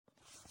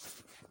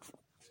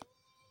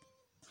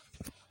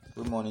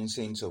Good morning,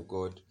 saints of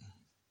God.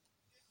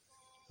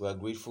 We are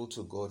grateful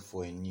to God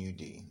for a new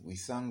day. We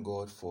thank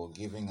God for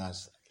giving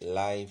us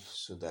life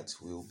so that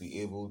we will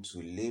be able to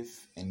live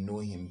and know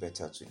Him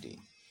better today.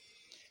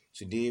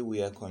 Today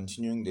we are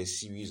continuing the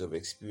series of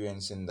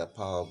experiencing the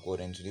power of God,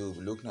 and today we'll be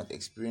looking at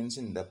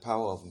experiencing the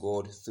power of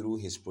God through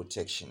His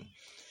protection.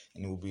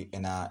 And we'll be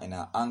in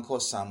our anchor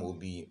psalm will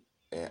be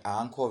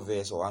our anchor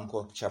verse or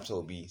anchor chapter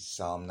will be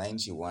Psalm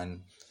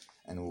 91,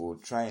 and we will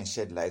try and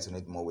shed light on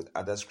it more with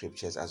other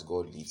scriptures as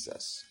God leads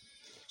us.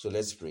 So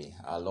let's pray.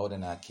 Our Lord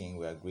and our King,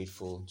 we are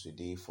grateful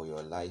today for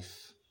your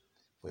life,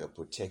 for your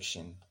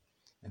protection,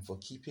 and for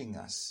keeping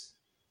us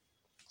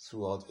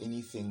throughout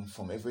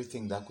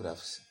everything that could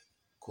have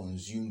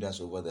consumed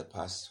us over the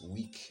past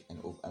week and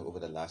over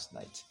the last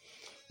night.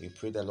 We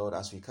pray that, Lord,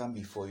 as we come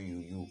before you,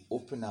 you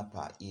open up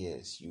our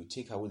ears, you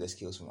take away the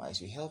scales from our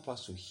eyes, you help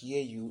us to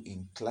hear you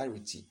in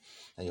clarity,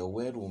 that your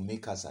word will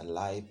make us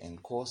alive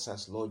and cause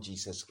us, Lord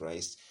Jesus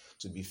Christ,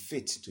 to be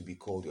fit to be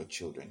called your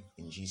children.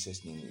 In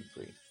Jesus' name we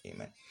pray.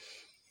 Amen.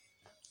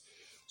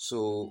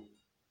 So,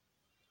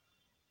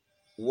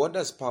 what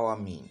does power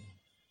mean?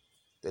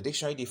 The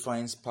dictionary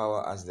defines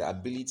power as the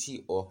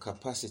ability or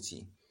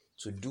capacity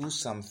to do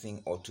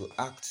something or to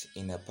act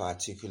in a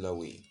particular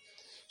way.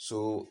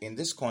 So, in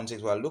this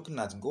context, we are looking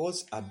at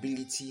God's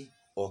ability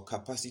or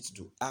capacity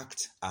to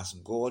act as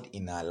God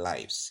in our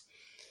lives.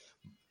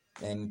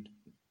 And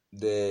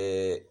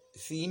the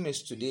theme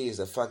today is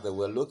the fact that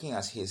we're looking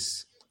at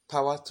His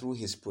power through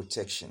His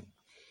protection.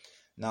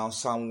 Now,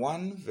 Psalm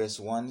 91 verse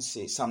 1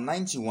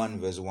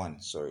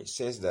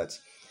 says that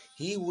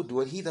he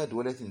that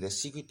dwelleth in the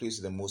secret place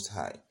of the Most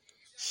High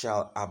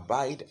shall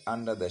abide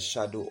under the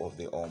shadow of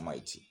the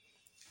Almighty.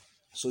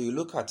 So you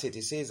look at it,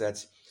 it says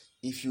that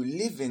if you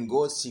live in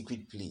God's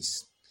secret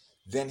place,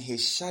 then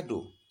His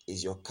shadow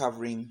is your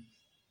covering.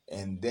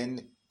 And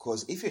then,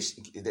 because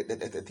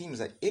the theme is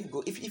that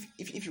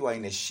if you are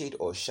in a shade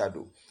or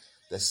shadow,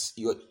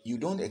 you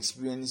don't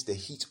experience the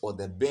heat or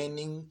the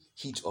burning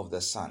heat of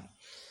the sun.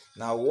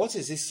 Now, what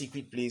is this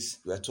secret place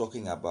we are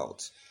talking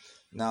about?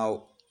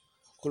 Now,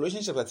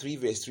 Colossians chapter 3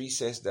 verse 3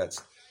 says that,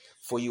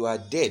 for you are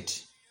dead,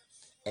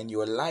 and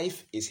your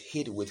life is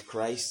hid with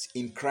Christ,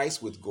 in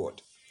Christ with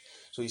God.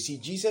 So you see,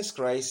 Jesus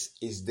Christ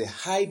is the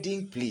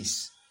hiding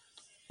place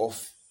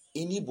of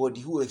anybody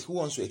who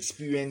wants to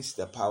experience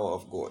the power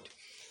of God.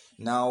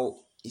 Now,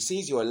 he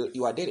says you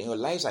are dead and your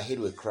lives are hid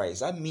with Christ.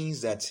 That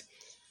means that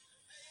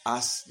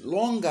as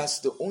long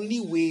as the only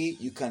way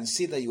you can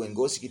say that you are in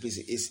God's secret place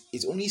is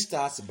it only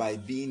starts by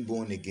being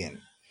born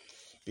again.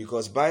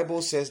 Because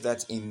Bible says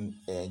that in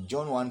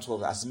John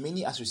 1:12, as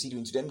many as received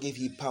him, to them gave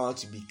he power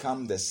to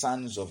become the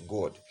sons of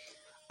God.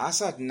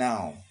 As at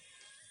now,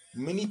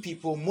 many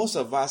people, most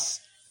of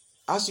us,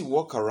 as we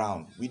walk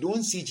around, we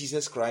don't see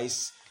Jesus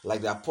Christ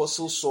like the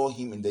apostles saw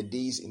him in the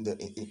days in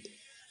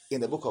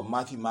the book of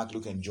Matthew, Mark,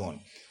 Luke, and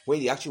John, where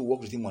they actually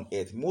walked with him on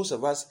earth. Most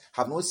of us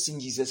have not seen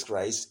Jesus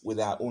Christ with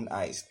our own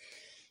eyes.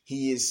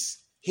 He is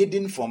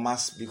hidden from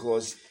us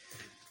because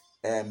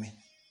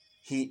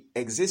he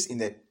exists in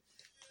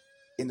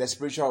the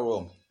spiritual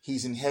realm.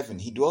 He's in heaven.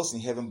 He dwells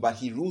in heaven, but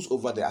he rules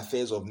over the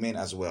affairs of men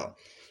as well.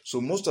 So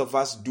most of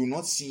us do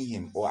not see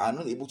him or are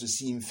not able to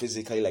see him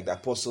physically like the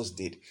apostles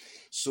did.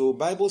 So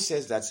Bible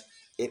says that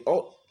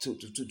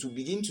to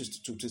begin to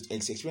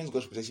experience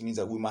God's protection means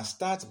that we must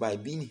start by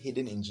being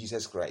hidden in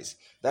Jesus Christ.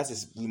 That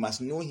is, we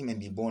must know him and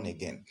be born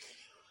again.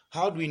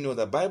 How do we know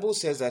that? Bible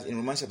says that in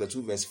Romans chapter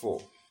 2 verse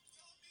 4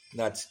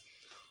 that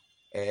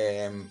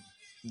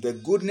the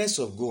goodness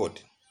of God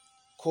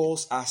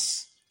calls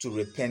us to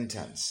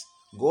repentance.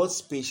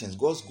 God's patience,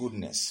 God's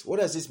goodness. What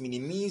does this mean? It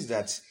means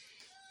that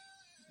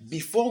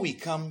before we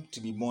come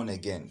to be born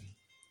again,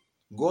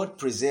 God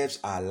preserves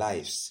our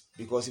lives,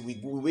 because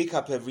we wake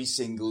up every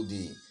single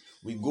day,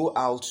 we go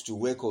out to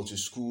work or to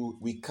school,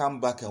 we come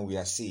back and we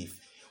are safe.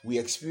 We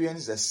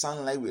experience the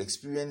sunlight, we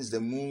experience the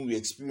moon, we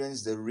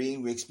experience the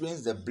rain, we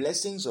experience the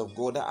blessings of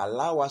God that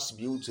allow us to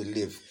be able to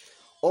live.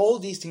 All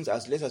these things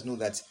let us know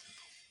that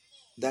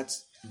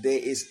there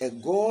is a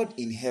God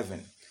in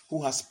heaven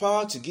who has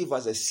power to give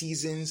us the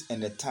seasons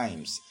and the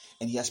times,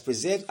 and he has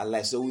preserved our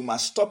lives. So we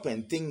must stop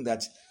and think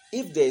that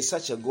if there is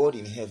such a God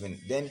in heaven,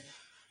 then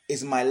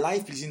is my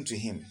life pleasing to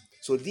him?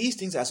 So these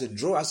things are to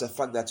draw us the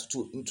fact that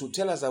to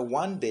tell us that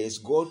one, there is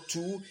God.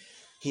 Two,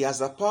 he has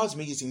the power to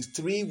make these things.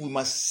 Three, we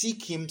must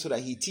seek him so that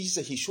he teaches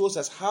us, he shows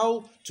us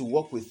how to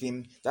walk with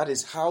him. That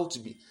is how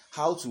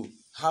to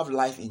have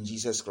life in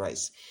Jesus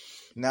Christ.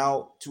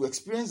 Now, to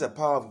experience the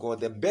power of God,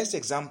 the best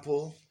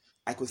example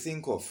I could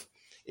think of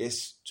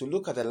is to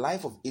look at the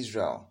life of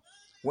Israel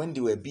when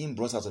they were being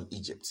brought out of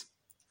Egypt.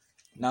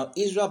 Now,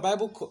 Israel,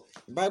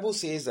 Bible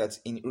says that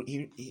in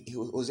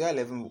Hosea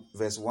 11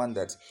 verse 1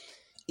 that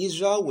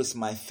Israel was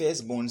my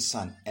firstborn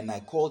son, and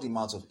I called him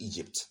out of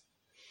Egypt.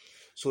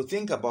 So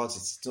think about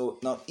it. So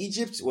now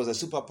Egypt was a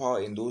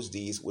superpower in those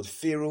days with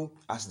Pharaoh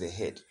as the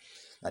head.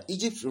 Now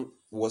Egypt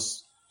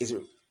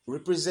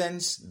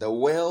represents the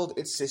world,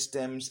 its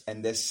systems,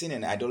 and the sin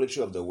and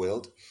idolatry of the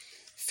world.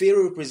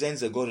 Pharaoh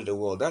represents the god of the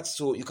world. That's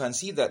so you can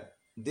see that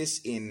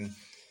this in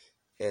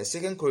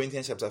 2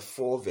 Corinthians chapter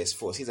 4 verse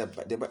 4 says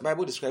that the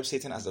Bible describes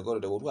Satan as the god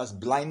of the world who has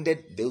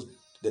blinded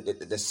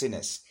the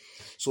sinners.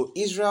 So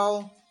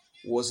Israel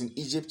was in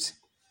Egypt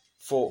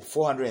for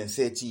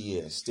 430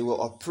 years. They were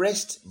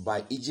oppressed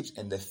by Egypt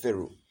and the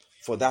Pharaoh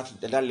for that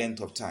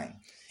length of time.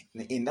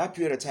 In that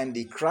period of time,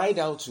 they cried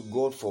out to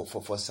God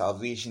for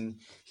salvation.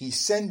 He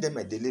sent them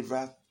a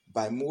deliverer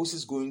by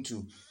Moses going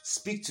to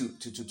speak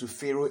to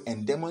Pharaoh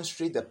and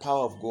demonstrate the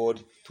power of God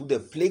through the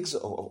plagues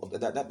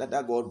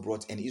that God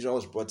brought, and Israel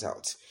was brought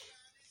out.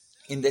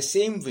 In the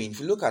same vein, if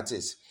you look at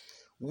it,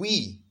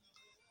 we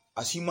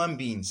as human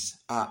beings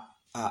are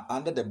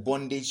under the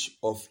bondage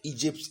of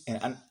Egypt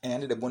and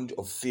under the bondage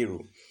of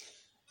Pharaoh.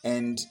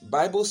 And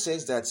Bible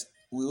says that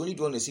we only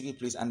dwell in a secret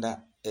place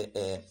under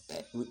it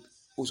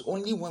was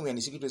only when we're in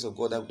the secret place of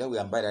God that we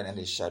abide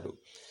under the shadow.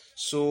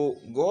 So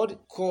God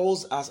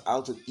calls us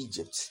out of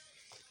Egypt.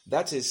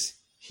 That is,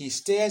 He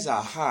stirs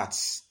our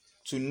hearts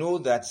to know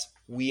that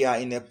we are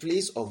in a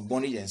place of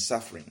bondage and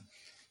suffering,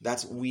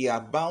 that we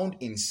are bound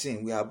in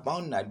sin, we are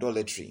bound in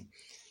idolatry,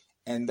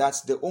 and that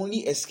the only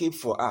escape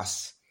for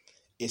us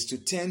is to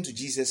turn to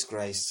Jesus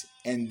Christ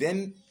and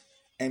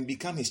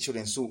become His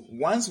children. So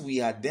once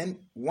we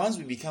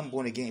become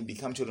born again and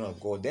become children of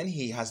God, then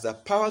He has the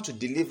power to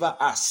deliver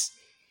us,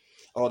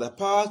 or the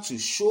power to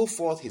show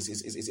forth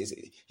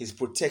his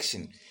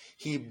protection.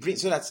 He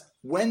brings so that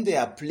when there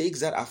are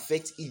plagues that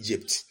affect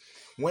Egypt,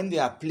 when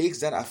there are plagues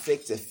that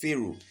affect the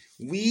Pharaoh,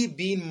 we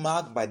being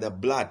marked by the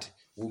blood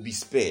will be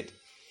spared.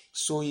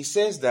 So He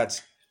says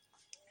that,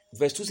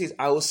 verse 2 says,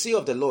 I will say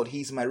of the Lord, He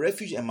is my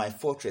refuge and my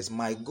fortress,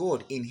 my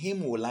God, in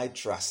Him will I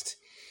trust.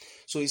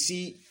 So you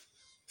see,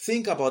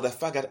 think about the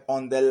fact that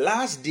on the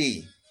last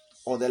day,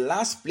 or the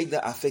last plague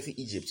that affected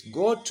Egypt,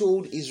 God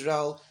told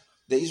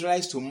the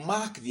Israelites to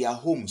mark their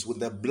homes with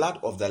the blood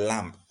of the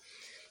Lamb.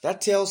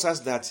 That tells us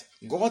that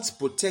God's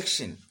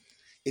protection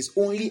is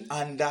only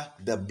under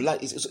the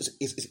blood.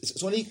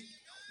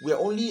 We are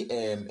only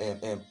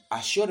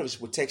assured of His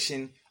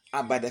protection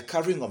by the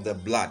covering of the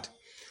blood,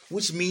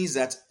 which means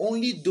that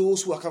only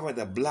those who are covered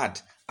by the blood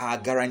are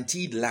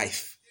guaranteed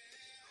life.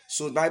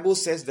 So the Bible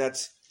says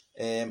that,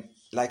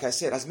 like I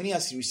said, as many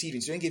as you receive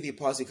Him, so don't give you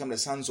power to become the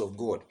sons of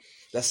God.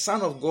 The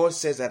Son of God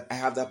says that I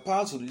have the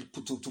power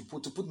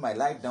to put my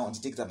life down and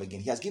to take it up again.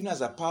 He has given us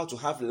the power to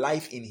have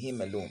life in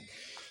Him alone.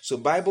 So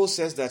Bible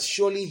says that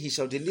surely He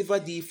shall deliver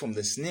thee from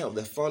the snare of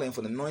the fowler and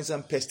from the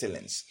noisome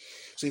pestilence.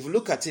 So if you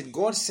look at it,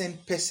 God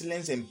sent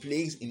pestilence and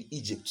plagues in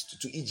Egypt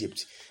to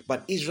Egypt,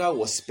 but Israel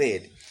was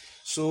spared.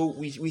 So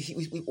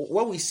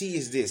what we see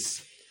is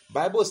this.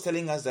 Bible is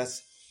telling us that,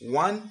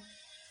 one,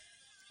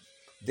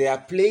 there are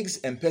plagues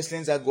and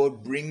pestilence that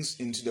God brings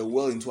into the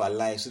world, into our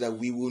lives, so that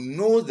we will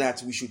know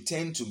that we should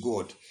turn to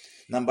God.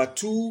 Number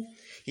two,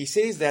 He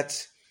says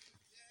that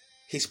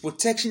His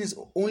protection is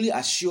only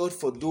assured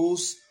for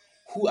those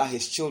who are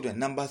His children.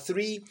 Number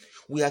three,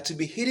 we are to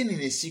be hidden in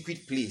a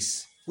secret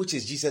place, which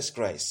is Jesus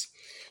Christ.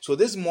 So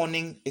this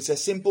morning, it's a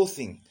simple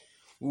thing.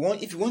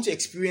 If you want to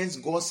experience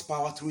God's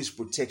power through His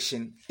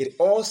protection, it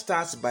all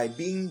starts by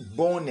being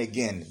born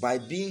again, by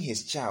being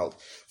His child.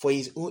 For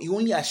He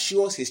only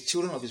assures His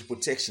children of His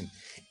protection.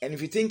 And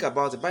if you think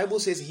about it, the Bible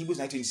says in Hebrews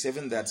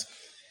 9:27 that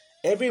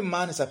every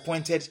man is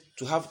appointed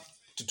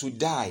to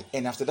die,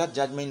 and after that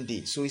judgment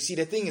day. So you see,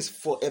 the thing is,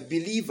 for a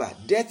believer,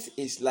 death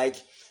is not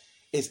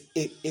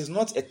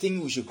a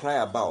thing we should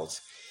cry about.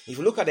 If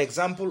you look at the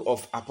example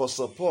of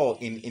Apostle Paul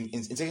in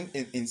 2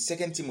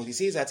 Timothy, he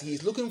says that he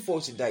is looking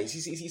forward to die.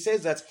 He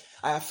says that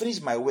I have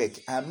finished my work.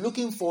 I am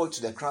looking forward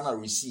to the crown I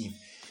receive.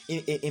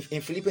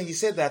 In Philippians, he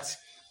said that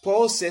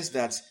Paul says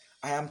that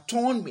I am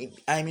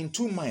in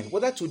two minds,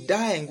 whether to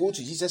die and go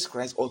to Jesus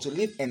Christ or to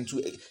live and to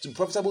be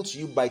profitable to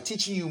you by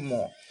teaching you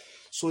more.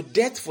 So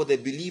death for the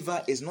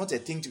believer is not a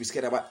thing to be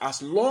scared about,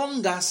 as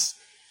long as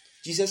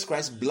Jesus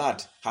Christ's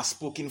blood has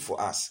spoken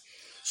for us.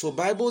 So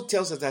Bible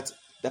tells us that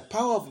the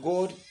power of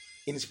God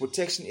in His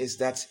protection is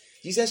that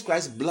Jesus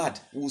Christ's blood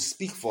will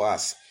speak for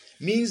us.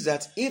 Means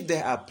that if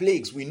there are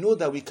plagues, we know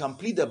that we can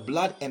plead the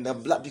blood, and the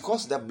blood,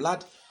 because the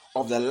blood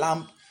of the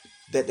Lamb,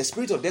 that the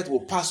spirit of death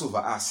will pass over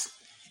us.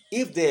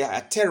 If there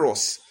are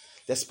terrors,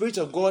 the Spirit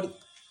of God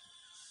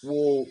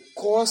will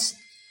cause,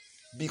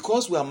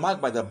 because we are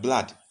marked by the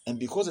blood, and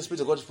because the Spirit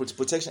of God is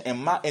protection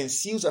and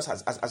seals us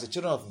as a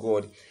children of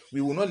God,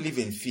 we will not live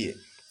in fear.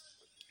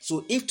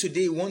 So if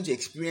today you want to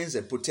experience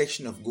the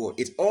protection of God,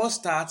 it all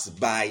starts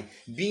by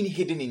being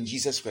hidden in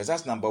Jesus Christ.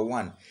 That's number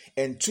one.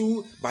 And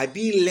two, by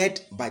being led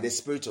by the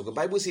Spirit of God. The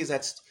Bible says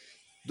that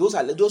those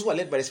who are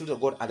led by the Spirit of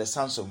God are the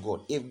sons of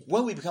God.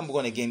 When we become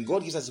born again,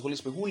 God gives us the Holy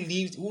Spirit who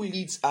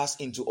leads us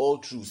into all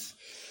truth.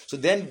 So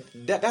then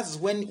that's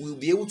when we'll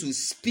be able to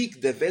speak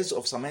the verse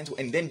of Psalm 92,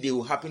 and then they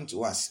will happen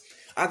to us.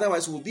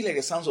 Otherwise, we'll be like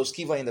the sons of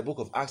Sceva in the book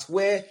of Acts,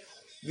 where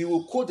we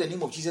will quote the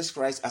name of Jesus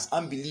Christ as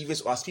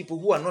unbelievers or as people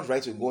who are not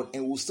right with God,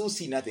 and we'll still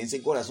see nothing and say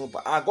God has no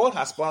power. Our God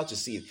has power to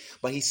save,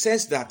 but He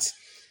says that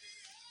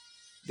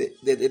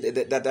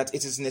that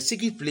it is in a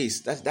secret place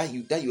that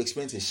you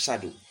experience His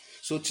shadow.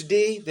 So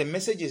today the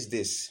message is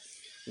this: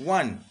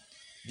 one,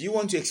 do you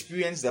want to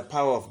experience the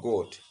power of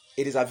God?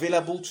 it is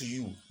available to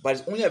you, but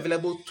it's only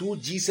available through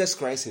Jesus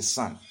Christ, his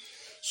Son.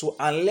 So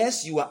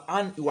unless you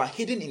are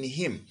hidden in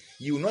him,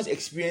 you will not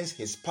experience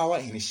his power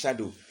and his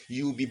shadow.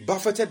 You will be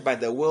buffeted by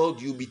the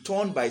world, you will be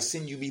torn by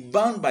sin, you will be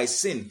bound by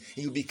sin,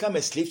 and you become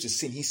a slave to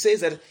sin. He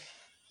says that,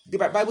 the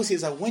Bible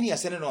says that when he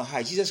ascended on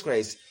high, Jesus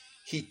Christ,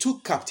 he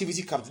took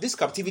captivity. This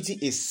captivity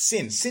is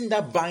sin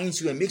that binds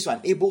you and makes you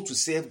unable to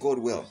serve God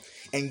well,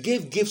 and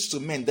gave gifts to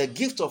men. The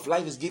gift of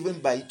life is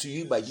given to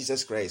you by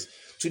Jesus Christ.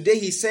 Today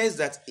he says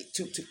that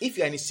if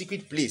you are in a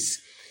secret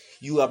place,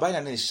 you abide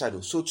under his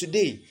shadow. So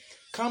today,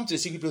 come to the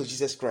secret place of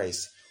Jesus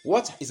Christ.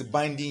 What is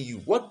binding you?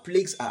 What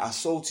plagues are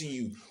assaulting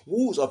you?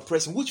 Who is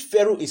oppressing? Which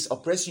Pharaoh is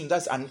oppressing you?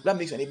 That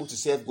makes you unable to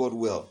serve God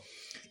well.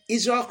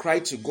 Israel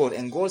cried to God,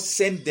 and God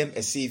sent them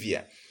a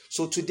savior.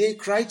 So today,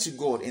 cry to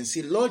God and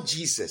say, Lord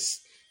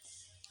Jesus,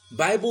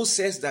 Bible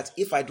says that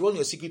if I dwell in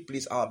your secret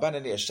place, I'll abide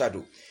under your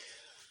shadow.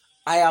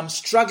 I am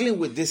struggling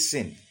with this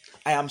sin.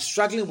 I am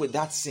struggling with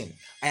that sin.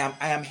 I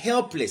am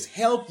helpless.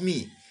 Help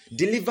me.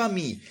 Deliver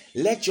me.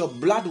 Let your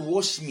blood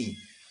wash me.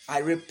 I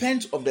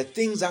repent of the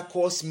things that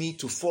cause me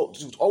to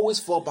always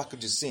fall back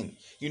into sin.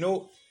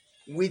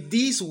 With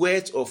these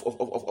words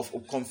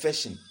of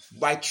confession,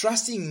 by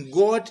trusting in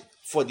God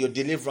for your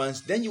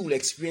deliverance, then you will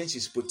experience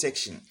his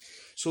protection.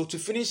 So to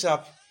finish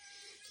up,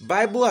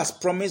 Bible has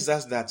promised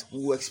us that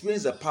we will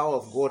experience the power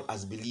of God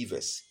as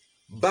believers.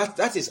 But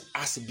that is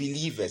as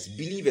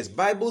believers.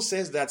 Bible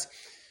says that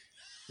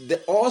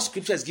all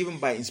scripture is given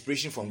by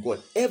inspiration from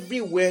God.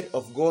 Every word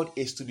of God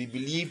is to be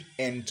believed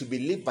and to be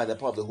lived by the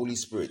power of the Holy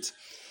Spirit.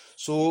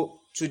 So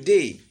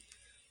today,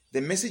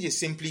 the message is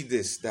simply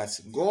this, that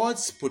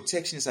God's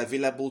protection is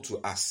available to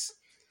us,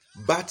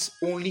 but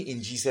only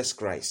in Jesus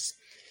Christ.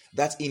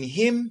 That in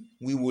him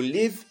we will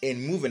live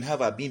and move and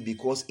have our being,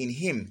 because in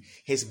him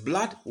his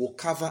blood will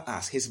cover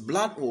us, his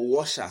blood will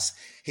wash us,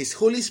 his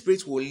Holy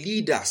Spirit will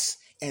lead us,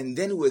 and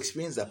then we'll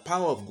experience the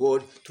power of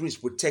God through his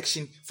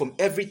protection from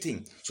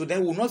everything. So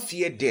then we will not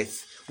fear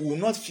death. We will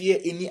not fear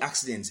any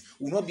accidents.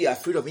 We will not be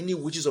afraid of any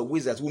witches or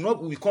wizards. We will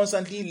not be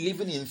constantly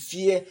living in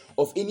fear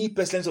of any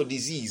pestilence or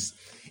disease.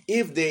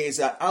 If there is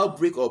an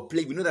outbreak or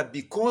plague, we know that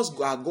because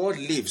our God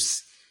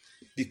lives,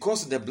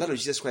 because of the blood of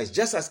Jesus Christ,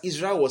 just as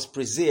Israel was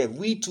preserved,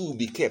 we too will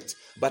be kept.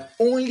 But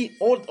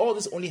all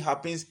this only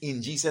happens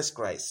in Jesus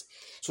Christ.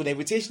 So the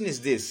invitation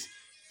is this: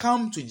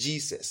 come to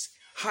Jesus,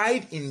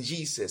 hide in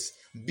Jesus,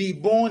 be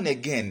born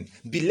again,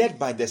 be led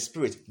by the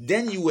Spirit.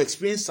 Then you will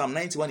experience Psalm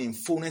 91 in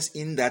fullness,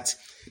 in that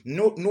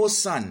no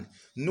sun,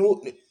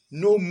 no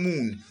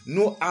moon,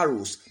 no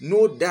arrows,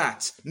 no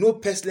darts, no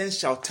pestilence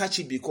shall touch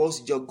you,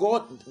 because your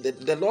God,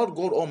 the Lord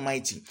God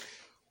Almighty,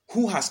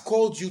 who has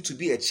called you to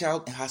be a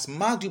child and has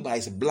marked you by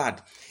his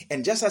blood.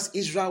 And just as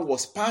Israel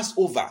was passed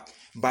over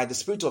by the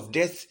spirit of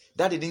death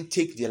that didn't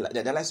take the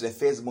lives of the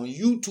firstborn,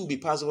 you too be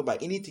passed over by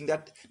anything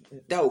that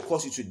will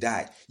cause you to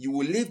die. You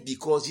will live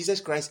because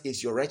Jesus Christ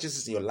is your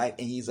righteousness in your life,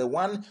 and he is the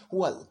one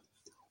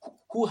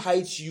who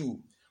hides you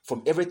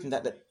from everything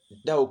that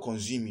will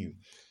consume you.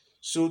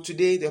 So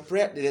today, the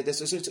prayer,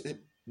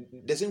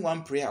 there's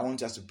one prayer I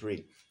want us to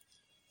pray.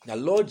 The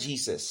Lord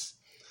Jesus,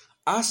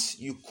 as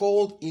you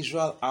called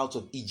Israel out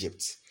of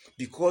Egypt,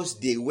 because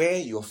they were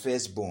your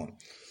firstborn.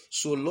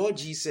 So Lord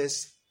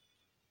Jesus,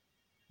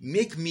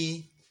 make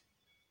me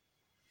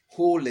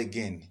whole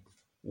again.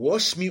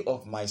 Wash me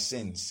of my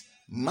sins.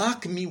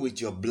 Mark me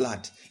with your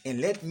blood,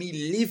 and let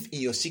me live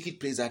in your secret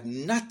place, that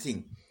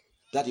nothing,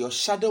 that your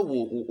shadow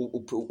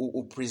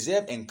will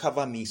preserve and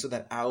cover me, so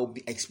that I will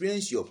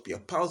experience your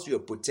power, your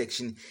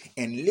protection,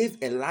 and live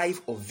a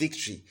life of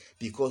victory,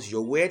 because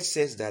your word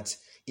says that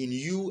in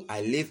you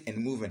I live and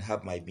move and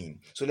have my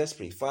being. So let's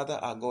pray. Father,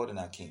 our God and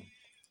our King,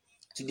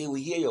 today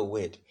we hear your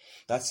word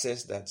that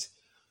says that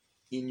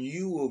in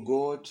you, O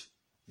God,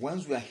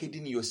 once we are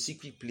hidden in your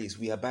secret place,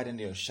 we abide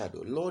under your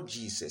shadow. Lord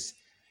Jesus,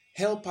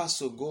 help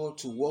us, O God,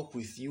 to walk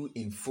with you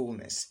in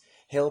fullness.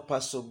 Help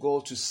us, O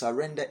God, to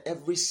surrender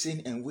every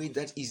sin and way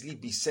that easily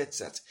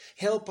besets us.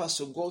 Help us,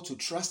 O God, to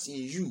trust in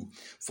you.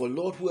 For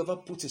Lord, whoever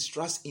puts his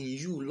trust in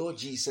you, Lord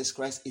Jesus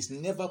Christ, is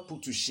never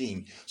put to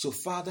shame. So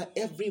Father,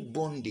 every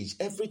bondage,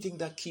 everything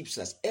that keeps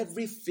us,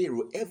 every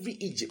Pharaoh, every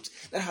Egypt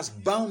that has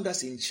bound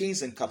us in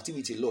chains and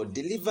captivity, Lord,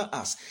 deliver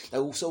us, that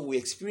also we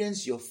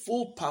experience your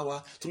full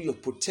power through your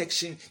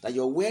protection, that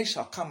your word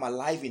shall come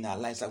alive in our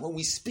lives. That when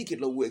we speak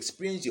it, Lord, we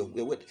experience your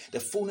word, the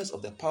fullness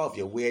of the power of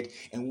your word,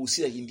 and we'll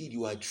see that indeed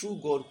you are true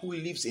God who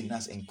lives in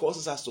us and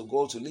causes us to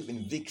God to live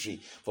in victory.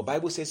 For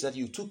Bible says that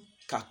you took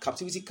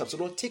captivity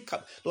captive. Lord,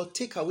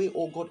 take away,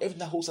 oh God, everything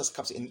that holds us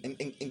captive,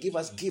 and give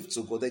us gifts,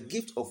 oh God, the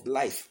gift of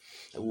life,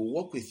 that will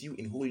walk with you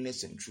in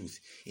holiness and truth.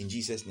 In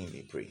Jesus' name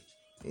we pray.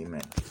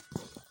 Amen.